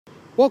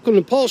Welcome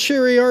to Paul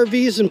Sherry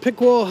RVs in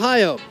Piqua,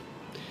 Ohio.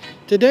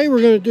 Today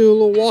we're going to do a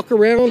little walk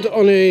around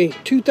on a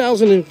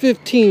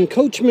 2015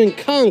 Coachmen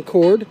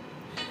Concord.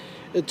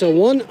 It's a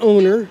one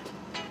owner,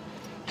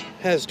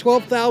 has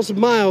 12,000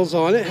 miles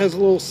on it, has a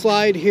little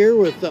slide here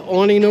with the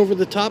awning over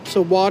the top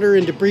so water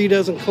and debris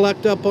doesn't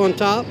collect up on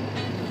top.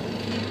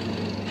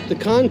 The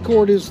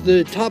Concord is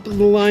the top of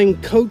the line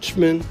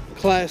Coachmen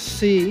Class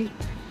C.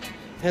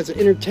 Has an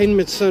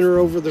entertainment center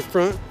over the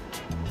front.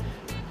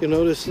 You'll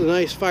notice the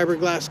nice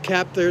fiberglass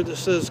cap there that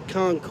says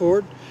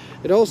Concord.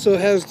 It also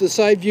has the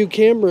side view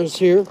cameras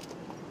here.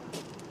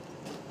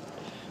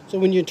 So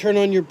when you turn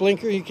on your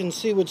blinker, you can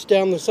see what's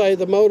down the side of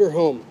the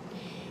motorhome.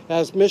 It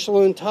has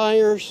Michelin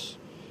tires,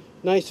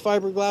 nice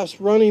fiberglass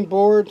running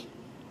board,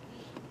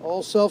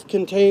 all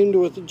self-contained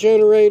with a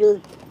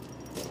generator.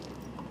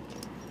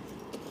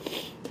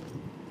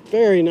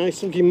 Very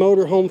nice looking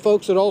motorhome,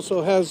 folks. It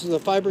also has the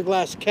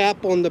fiberglass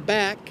cap on the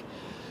back,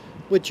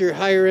 which your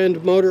higher end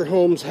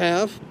motorhomes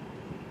have.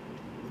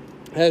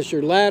 Has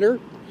your ladder,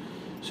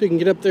 so you can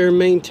get up there and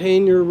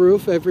maintain your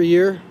roof every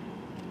year.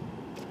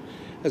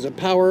 Has a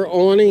power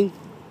awning.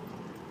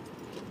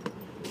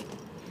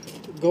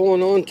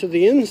 Going on to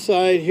the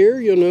inside here,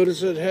 you'll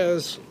notice it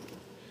has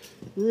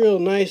real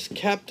nice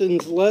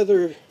captain's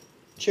leather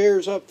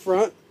chairs up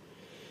front.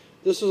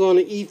 This is on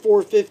an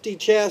E450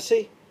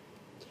 chassis.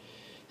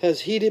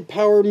 Has heated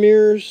power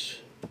mirrors,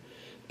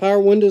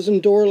 power windows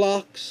and door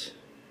locks.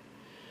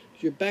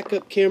 Your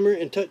backup camera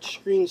and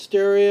touchscreen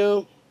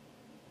stereo.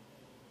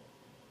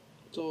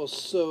 It's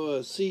also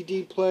a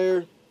CD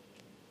player.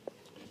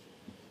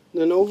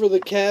 Then over the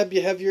cab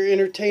you have your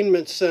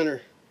entertainment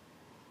center.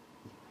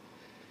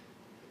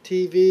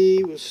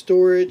 TV with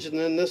storage, and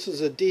then this is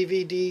a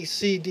DVD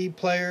CD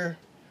player.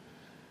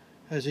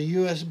 Has a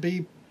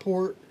USB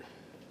port.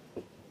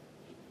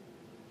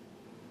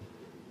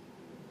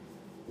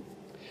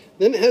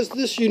 Then it has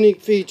this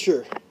unique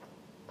feature.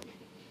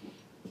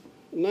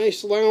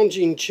 Nice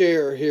lounging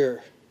chair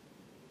here.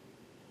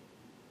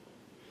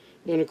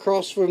 And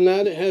across from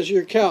that it has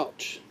your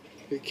couch.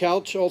 Your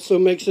couch also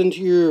makes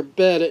into your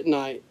bed at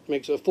night.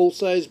 Makes a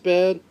full-size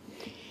bed.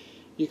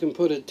 You can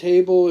put a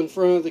table in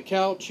front of the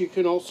couch. You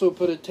can also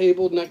put a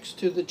table next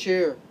to the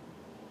chair.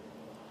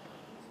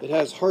 It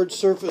has hard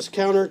surface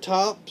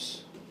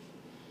countertops.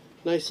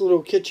 Nice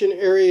little kitchen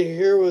area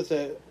here with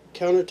a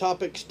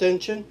countertop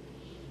extension.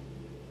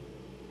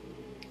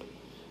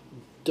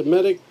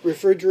 Dometic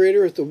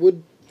refrigerator with the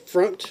wood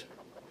front.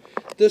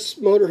 This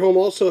motorhome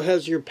also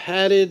has your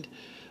padded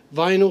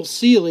vinyl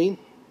ceiling,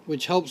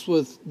 which helps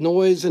with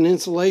noise and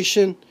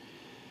insulation.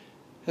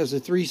 Has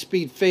a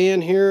 3-speed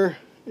fan here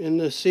in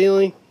the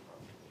ceiling.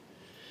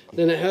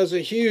 Then it has a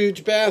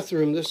huge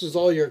bathroom. This is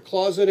all your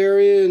closet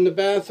area in the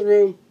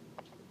bathroom.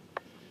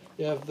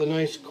 You have the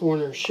nice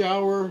corner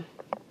shower,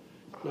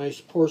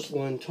 nice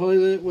porcelain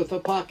toilet with a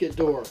pocket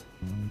door.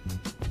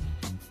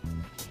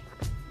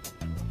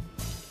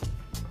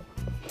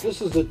 This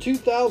is a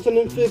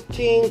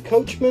 2015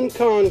 Coachmen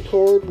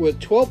Concord with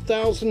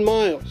 12,000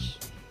 miles.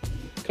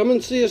 Come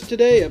and see us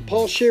today at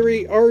Paul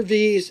Sherry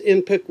RVs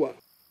in Piqua.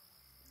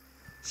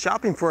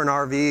 Shopping for an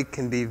RV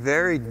can be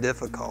very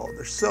difficult.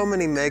 There's so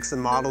many makes and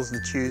models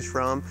to choose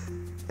from,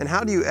 and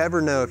how do you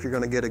ever know if you're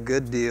going to get a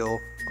good deal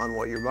on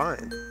what you're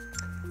buying?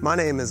 My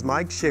name is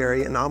Mike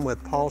Sherry, and I'm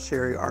with Paul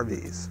Sherry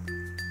RVs.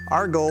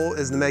 Our goal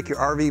is to make your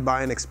RV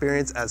buying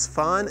experience as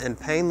fun and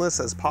painless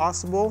as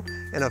possible,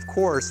 and of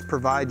course,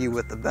 provide you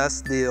with the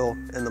best deal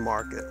in the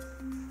market.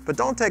 But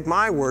don't take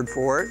my word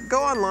for it.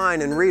 Go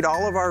online and read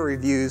all of our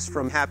reviews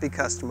from happy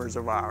customers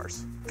of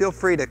ours. Feel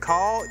free to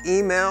call,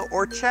 email,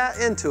 or chat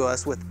into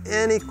us with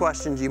any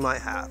questions you might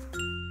have.